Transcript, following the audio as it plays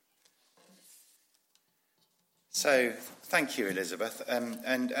So, thank you, Elizabeth.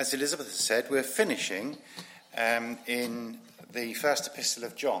 And as Elizabeth has said, we're finishing in the first epistle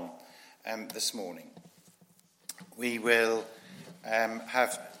of John this morning. We will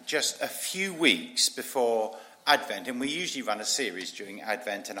have just a few weeks before Advent, and we usually run a series during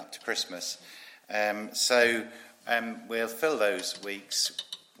Advent and up to Christmas. So we'll fill those weeks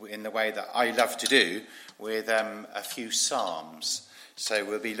in the way that I love to do with a few psalms. So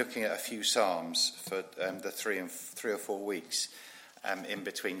we'll be looking at a few psalms for the 3 or 4 weeks in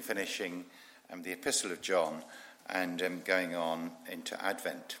between finishing the Epistle of John and going on into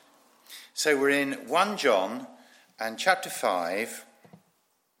Advent. So we're in 1 John and chapter 5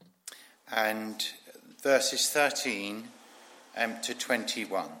 and verses 13 to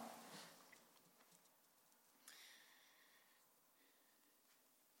 21.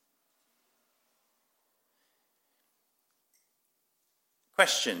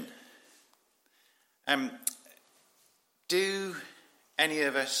 Question. Do any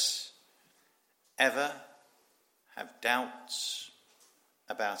of us ever have doubts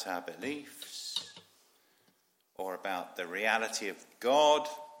about our beliefs or about the reality of God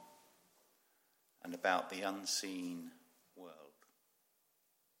and about the unseen world?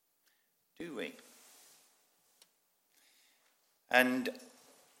 Do we? And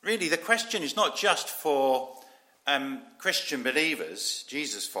really the question is not just for Christian believers,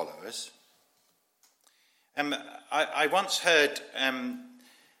 Jesus followers. I once heard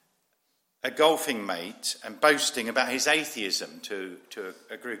a golfing mate boasting about his atheism to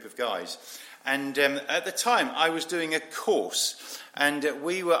a group of guys. And at the time, I was doing a course, and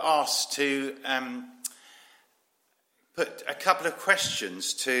we were asked to put a couple of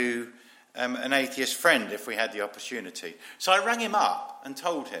questions to an atheist friend if we had the opportunity. So I rang him up and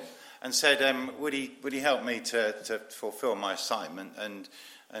told him, and said, would he help me to fulfil my assignment?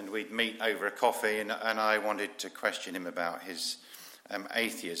 And we'd meet over a coffee, and I wanted to question him about his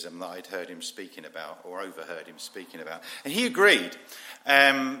atheism that I'd heard him speaking about, or overheard him speaking about. And he agreed.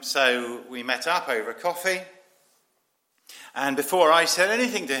 So we met up over a coffee, and before I said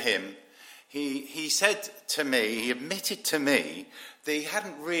anything to him, he said to me, he admitted to me, that he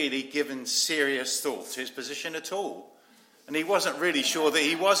hadn't really given serious thought to his position at all. And he wasn't really sure that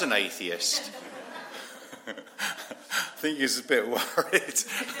he was an atheist. I think he was a bit worried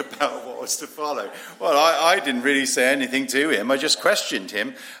about what was to follow. Well, I didn't really say anything to him. I just questioned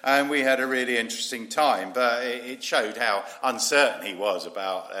him, and we had a really interesting time. But it showed how uncertain he was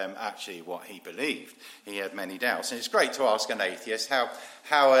about actually what he believed. He had many doubts. And it's great to ask an atheist, how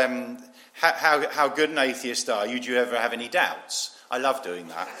good an atheist are you? Do you ever have any doubts? I love doing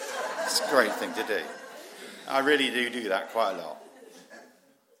that. It's a great thing to do. I really do that quite a lot.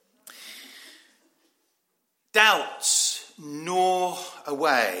 Doubts gnaw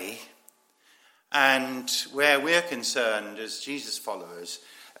away, and where we're concerned as Jesus followers,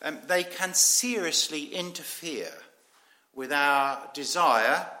 they can seriously interfere with our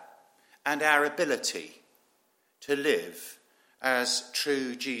desire and our ability to live as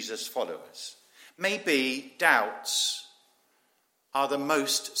true Jesus followers. Maybe doubts are the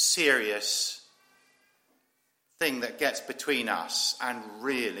most serious thing that gets between us and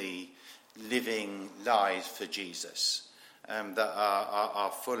really living lives for Jesus that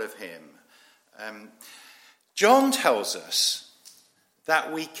are full of him. John tells us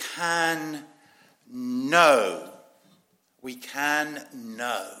that we can know. We can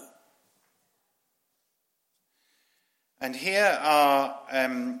know. And here's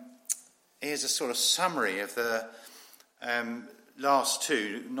a sort of summary of the last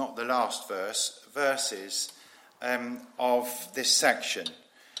two, not the last verses of this section.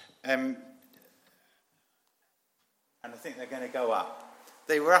 And I think they're going to go up.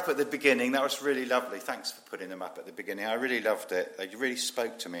 They were up at the beginning. That was really lovely. Thanks for putting them up at the beginning. I really loved it. They really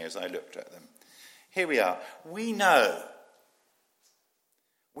spoke to me as I looked at them. Here we are. We know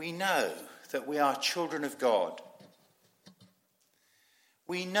that we are children of God.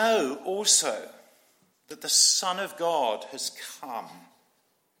 We know also that the Son of God has come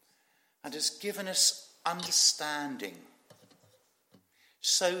and has given us understanding,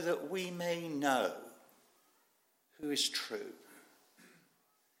 so that we may know who is true.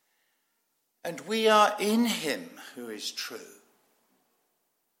 And we are in him who is true,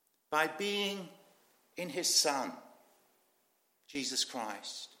 by being in his Son, Jesus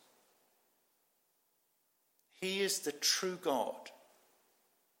Christ. He is the true God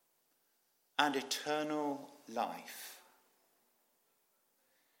and eternal life.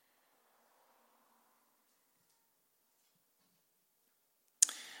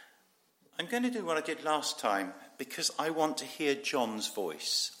 I'm going to do what I did last time because I want to hear John's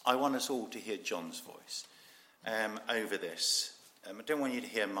voice. I want us all to hear John's voice. over this. I don't want you to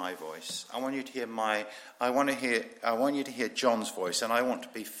hear my voice. I want you to hear John's voice, and I want to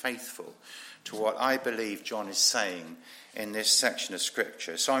be faithful to what I believe John is saying in this section of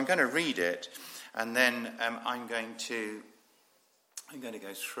Scripture. So I'm going to read it, and then I'm going to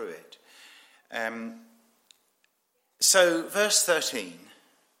go through it. So verse 13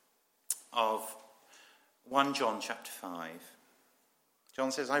 of 1 John chapter 5.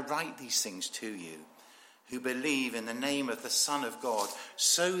 John says, "I write these things to you who believe in the name of the Son of God,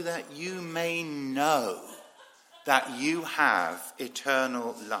 so that you may know that you have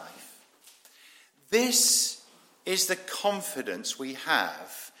eternal life. This is the confidence we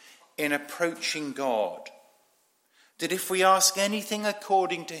have in approaching God, that if we ask anything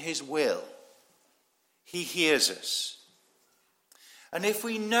according to his will, he hears us. And if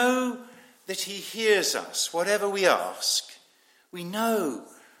we know that he hears us, whatever we ask, we know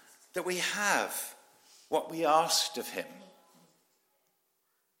that we have what we asked of him.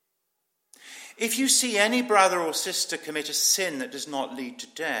 If you see any brother or sister commit a sin that does not lead to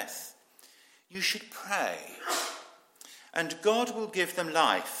death, you should pray, and God will give them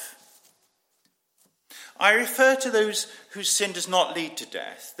life. I refer to those whose sin does not lead to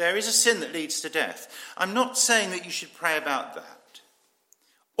death. There is a sin that leads to death. I'm not saying that you should pray about that.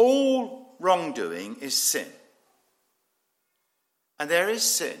 All wrongdoing is sin. And there is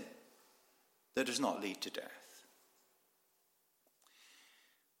sin that does not lead to death.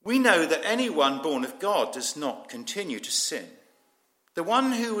 We know that anyone born of God does not continue to sin. The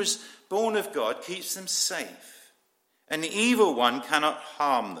one who was born of God keeps them safe, and the evil one cannot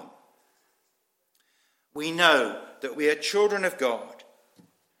harm them. We know that we are children of God,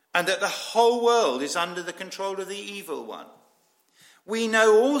 and that the whole world is under the control of the evil one. We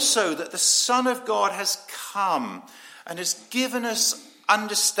know also that the Son of God has come and has given us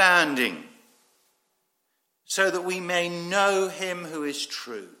understanding, so that we may know him who is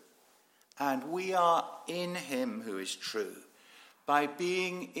true. And we are in him who is true, by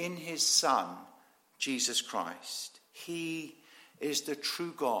being in his Son, Jesus Christ. He is the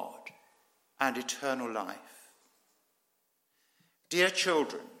true God and eternal life. Dear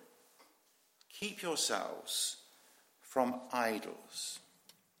children, keep yourselves from idols.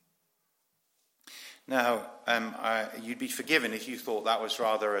 Now, you'd be forgiven if you thought that was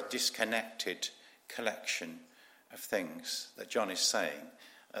rather a disconnected collection of things that John is saying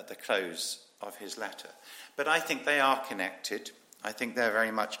at the close of his letter. But I think they are connected. I think they're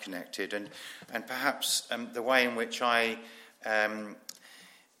very much connected. And perhaps the way in which I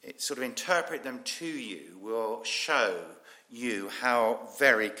sort of interpret them to you will show you how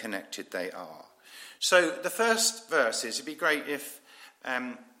very connected they are. So the first verses, it'd be great if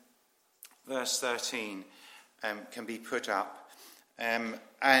verse 13 can be put up, and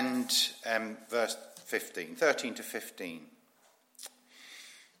verse 15, 13 to 15.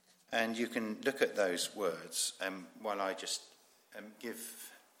 And you can look at those words while I just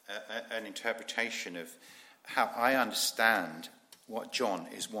give an interpretation of how I understand what John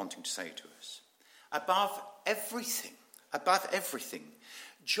is wanting to say to us. Above everything,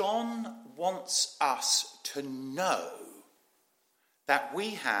 John wants us to know that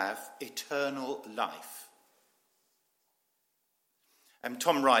we have eternal life.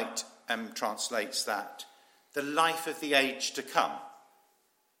 Tom Wright translates that, the life of the age to come.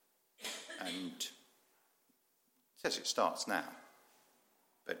 And says it starts now,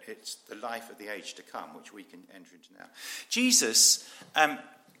 but it's the life of the age to come, which we can enter into now. Jesus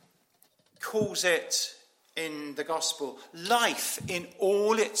calls it in the gospel life in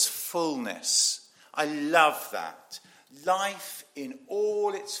all its fullness. I love that. Life in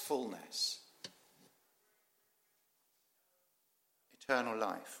all its fullness. Eternal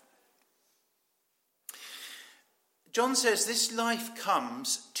life. John says this life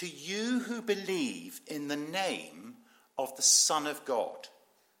comes to you who believe in the name of the Son of God.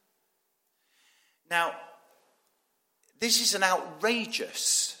 Now, this is an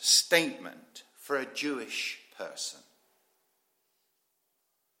outrageous statement for a Jewish person.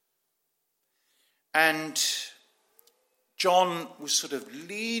 And John was sort of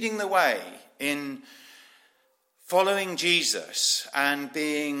leading the way in following Jesus and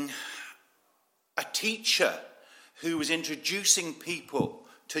being a teacher who was introducing people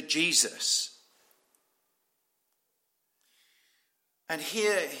to Jesus. And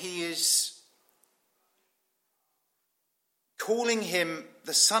here he is calling him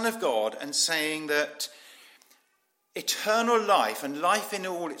the Son of God and saying that eternal life and life in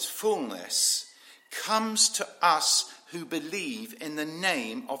all its fullness comes to us who believe in the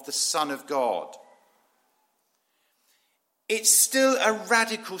name of the Son of God. It's still a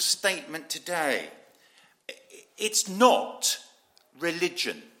radical statement today. it's not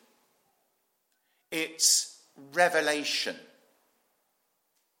religion. It's revelation.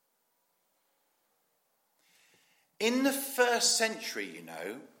 In the first century,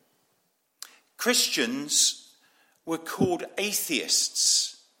 Christians were called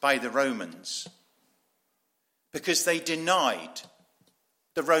atheists by the Romans because they denied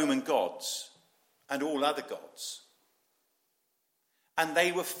the Roman gods and all other gods. And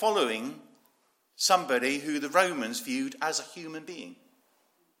they were following somebody who the Romans viewed as a human being.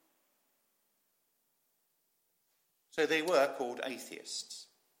 So they were called atheists.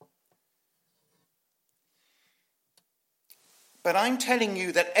 But I'm telling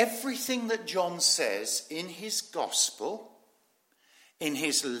you that everything that John says in his gospel, in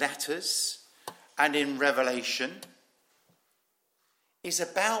his letters, and in Revelation is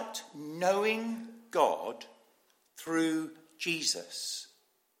about knowing God through Jesus,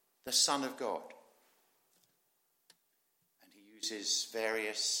 the Son of God. And he uses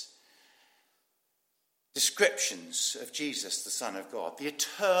various descriptions of Jesus, the Son of God, the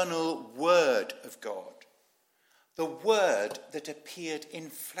eternal Word of God, the Word that appeared in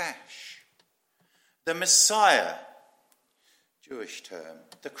flesh, the Messiah, Jewish term,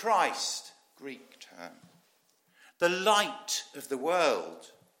 the Christ, Greek term, the light of the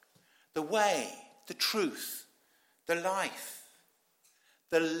world, the way, the truth, the life,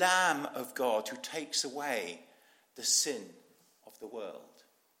 the Lamb of God who takes away the sin of the world,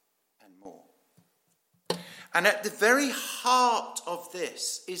 and more. And at the very heart of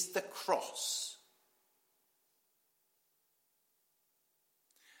this is the cross.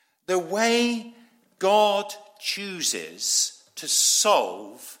 The way God chooses to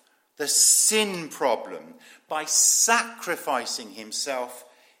solve the sin problem by sacrificing himself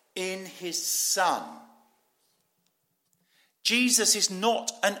in his Son. Jesus is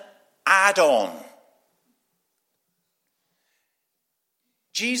not an add-on.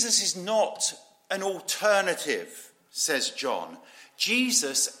 Jesus is not an alternative, says John.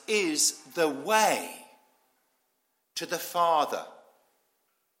 Jesus is the way to the Father.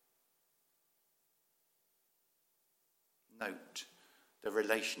 Note the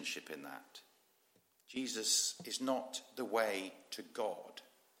relationship in that. Jesus is not the way to God.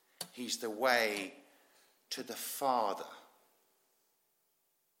 He's the way to the Father.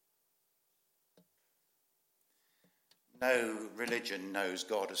 No religion knows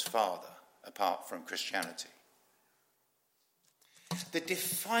God as Father apart from Christianity. The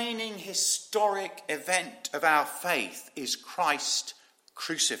defining historic event of our faith is Christ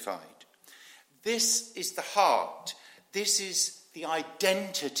crucified. This is the heart. This is the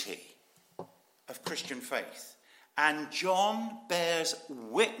identity of Christian faith. And John bears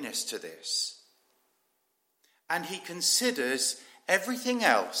witness to this. And he considers everything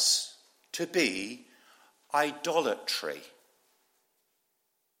else to be idolatry.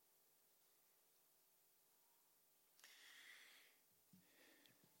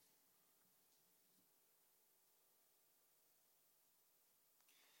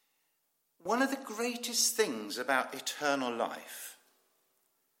 One of the greatest things about eternal life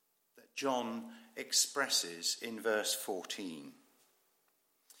that John expresses in verse 14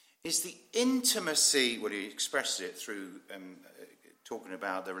 is the intimacy, well, he expresses it through talking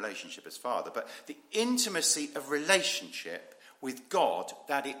about the relationship as Father, but the intimacy of relationship with God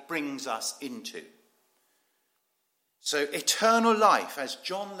that it brings us into. So eternal life, as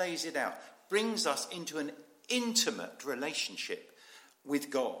John lays it out, brings us into an intimate relationship with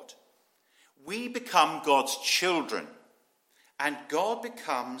God. We become God's children, and God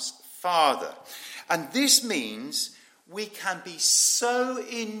becomes Father. And this means we can be so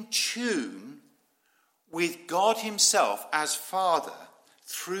in tune with God himself as Father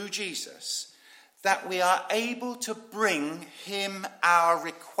through Jesus that we are able to bring him our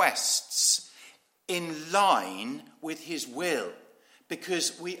requests in line with his will.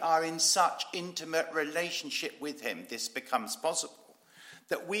 Because we are in such intimate relationship with him, this becomes possible.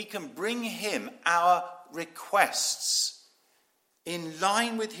 That we can bring him our requests in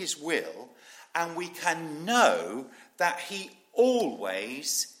line with his will, and we can know that he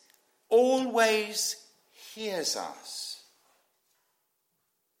always hears us.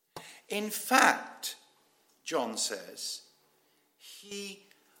 In fact, John says, he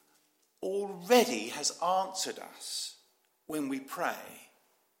already has answered us when we pray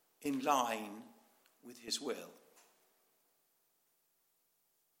in line with his will.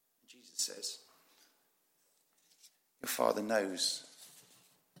 Jesus says, your Father knows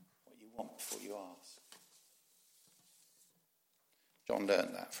what you want before you ask. John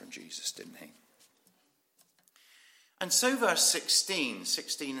learned that from Jesus, didn't he? And so verse 16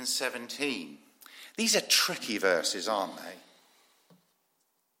 and 17, These are tricky verses, aren't they?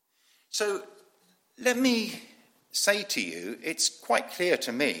 So let me say to you, it's quite clear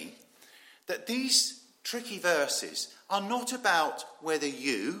to me that these tricky verses are not about whether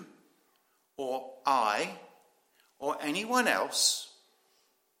you or I or anyone else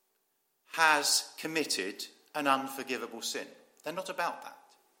has committed an unforgivable sin. They're not about that.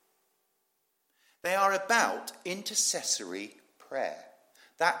 They are about intercessory prayer.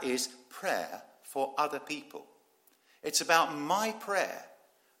 That is prayer for other people. It's about my prayer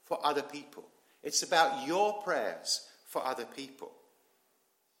for other people. It's about your prayers for other people.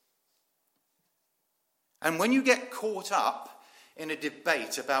 And when you get caught up in a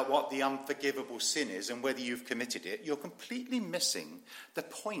debate about what the unforgivable sin is and whether you've committed it, you're completely missing the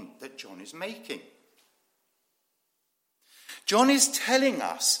point that John is making. John is telling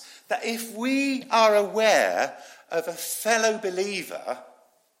us that if we are aware of a fellow believer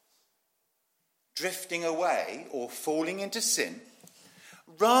drifting away or falling into sin,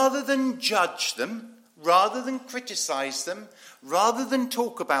 rather than judge them, rather than criticize them, rather than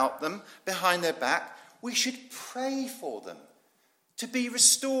talk about them behind their back, we should pray for them to be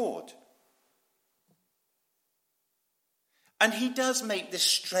restored. And he does make this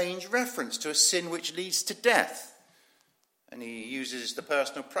strange reference to a sin which leads to death. And he uses the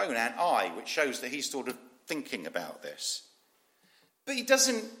personal pronoun I, which shows that he's sort of thinking about this. But he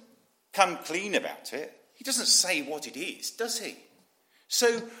doesn't come clean about it. He doesn't say what it is, does he?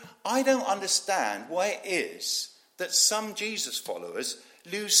 So I don't understand why it is that some Jesus followers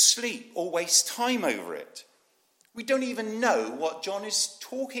lose sleep or waste time over it. We don't even know what John is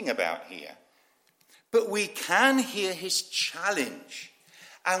talking about here. But we can hear his challenge,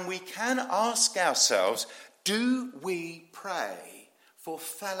 and we can ask ourselves, do we pray for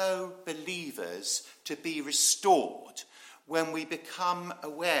fellow believers to be restored when we become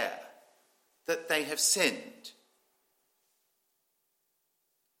aware that they have sinned?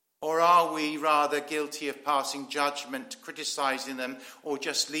 Or are we rather guilty of passing judgment, criticizing them, or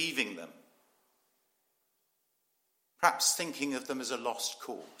just leaving them? Perhaps thinking of them as a lost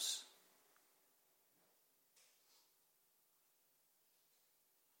cause.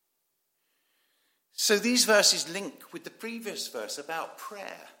 So these verses link with the previous verse about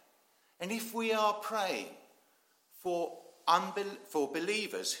prayer. And if we are praying for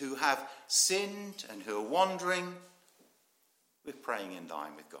believers who have sinned and who are wandering, we're praying in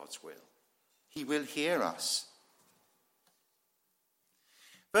line with God's will. He will hear us.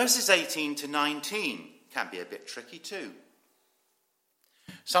 Verses 18 to 19 can be a bit tricky too.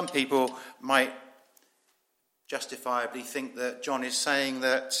 Some people might justifiably think that John is saying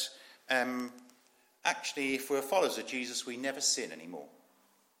that actually, if we're followers of Jesus, we never sin anymore.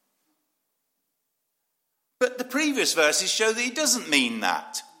 But the previous verses show that he doesn't mean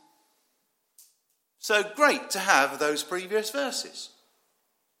that. So great to have those previous verses.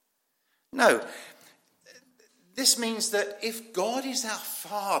 No, this means that if God is our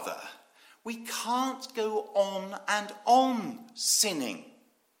Father, we can't go on and on sinning.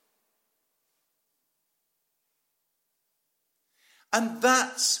 And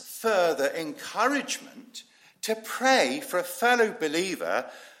that's further encouragement to pray for a fellow believer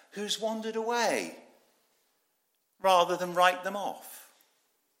who's wandered away, rather than write them off.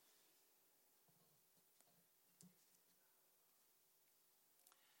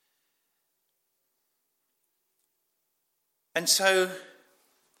 And so,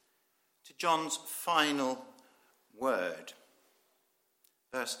 to John's final word,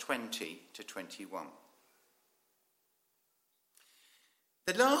 verse 20 to 21.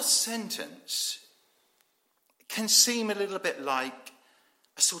 The last sentence can seem a little bit like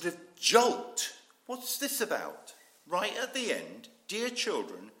a sort of jolt. What's this about? Right at the end, dear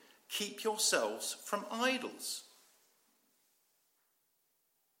children, keep yourselves from idols.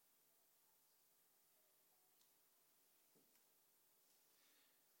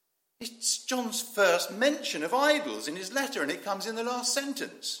 It's John's first mention of idols in his letter, and it comes in the last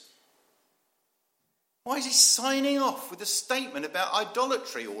sentence. Why is he signing off with a statement about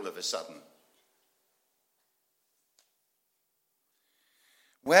idolatry all of a sudden?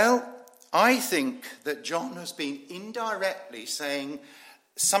 Well, I think that John has been indirectly saying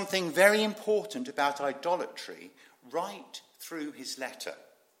something very important about idolatry right through his letter.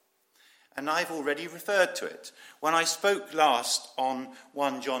 And I've already referred to it. When I spoke last on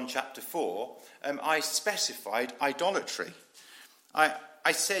 1 John chapter 4, I specified idolatry. I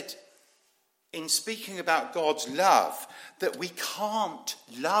said, in speaking about God's love, that we can't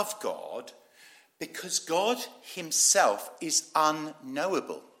love God because God himself is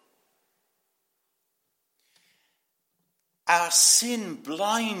unknowable. Our sin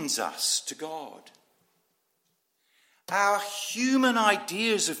blinds us to God. Our human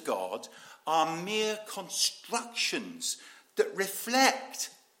ideas of God are mere constructions that reflect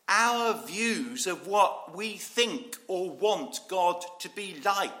our views of what we think or want God to be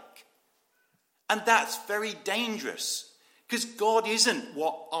like. And that's very dangerous, because God isn't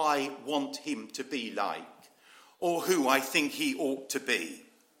what I want him to be like or who I think he ought to be.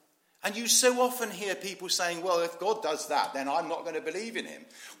 And you so often hear people saying, well, if God does that, then I'm not going to believe in him.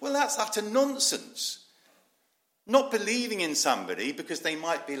 Well, that's utter nonsense. Not believing in somebody because they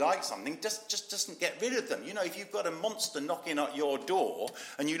might be like something just doesn't get rid of them. You know, if you've got a monster knocking at your door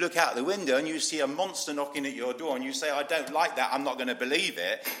and you look out the window and you see a monster knocking at your door and you say, I don't like that, I'm not going to believe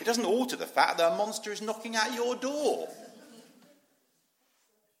it, it doesn't alter the fact that a monster is knocking at your door.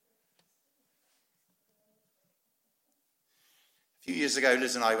 A few years ago,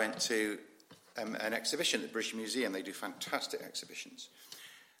 Liz and I went to an exhibition at the British Museum. They do fantastic exhibitions.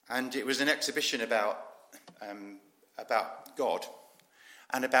 And it was an exhibition about God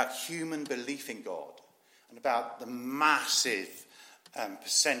and about human belief in God and about the massive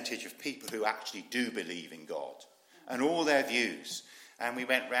percentage of people who actually do believe in God and all their views. And we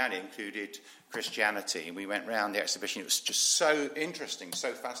went round, it included Christianity, and we went round the exhibition. It was just so interesting,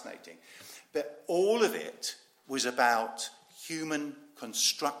 so fascinating. But all of it was about human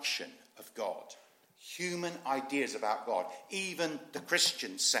construction of God, human ideas about God, even the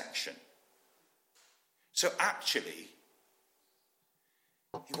Christian section. So actually,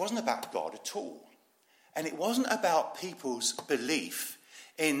 it wasn't about God at all. And it wasn't about people's belief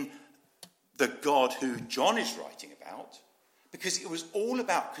in the God who John is writing about, because it was all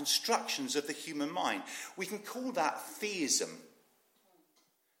about constructions of the human mind. We can call that theism.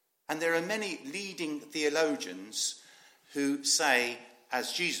 And there are many leading theologians who say,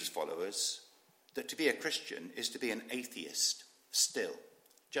 as Jesus followers, that to be a Christian is to be an atheist still,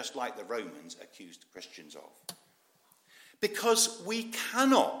 just like the Romans accused Christians of. Because we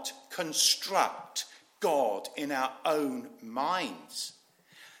cannot construct God in our own minds.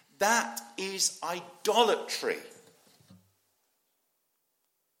 That is idolatry.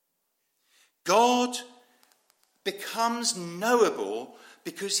 God becomes knowable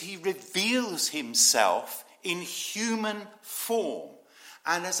because he reveals himself in human form.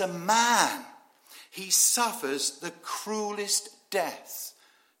 And as a man, he suffers the cruelest death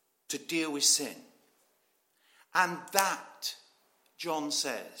to deal with sin. And that, John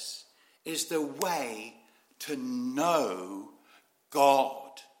says, is the way to know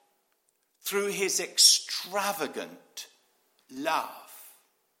God, through his extravagant love.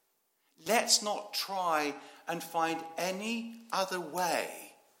 Let's not try and find any other way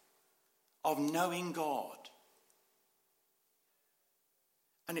of knowing God.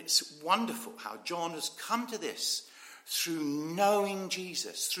 And it's wonderful how John has come to this through knowing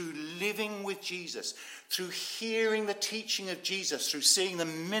Jesus, through living with Jesus, through hearing the teaching of Jesus, through seeing the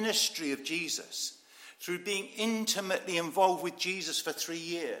ministry of Jesus, through being intimately involved with Jesus for 3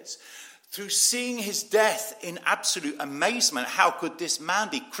 years, through seeing his death in absolute amazement. How could this man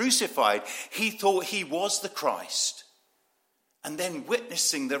be crucified? He thought he was the Christ. And then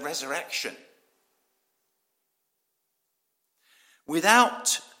witnessing the resurrection.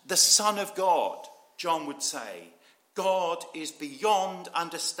 Without the Son of God, John would say, God is beyond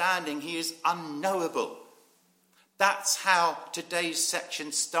understanding. He is unknowable. That's how today's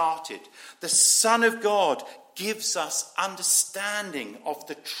section started. The Son of God gives us understanding of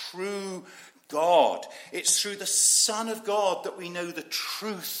the true God. It's through the Son of God that we know the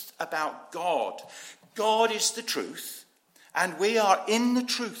truth about God. God is the truth, and we are in the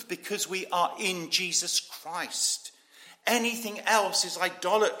truth because we are in Jesus Christ. Anything else is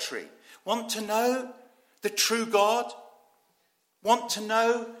idolatry. Want to know the true God? Want to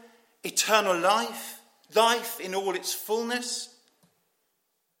know eternal life? Life in all its fullness?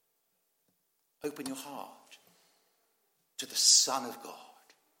 Open your heart to the Son of God.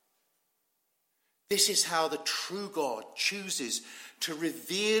 This is how the true God chooses to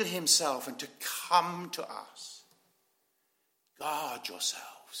reveal himself and to come to us. Guard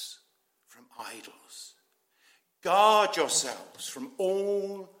yourselves from idols. Guard yourselves from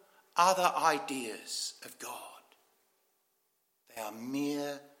all other ideas of God. They are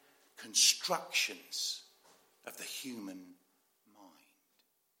mere constructions of the human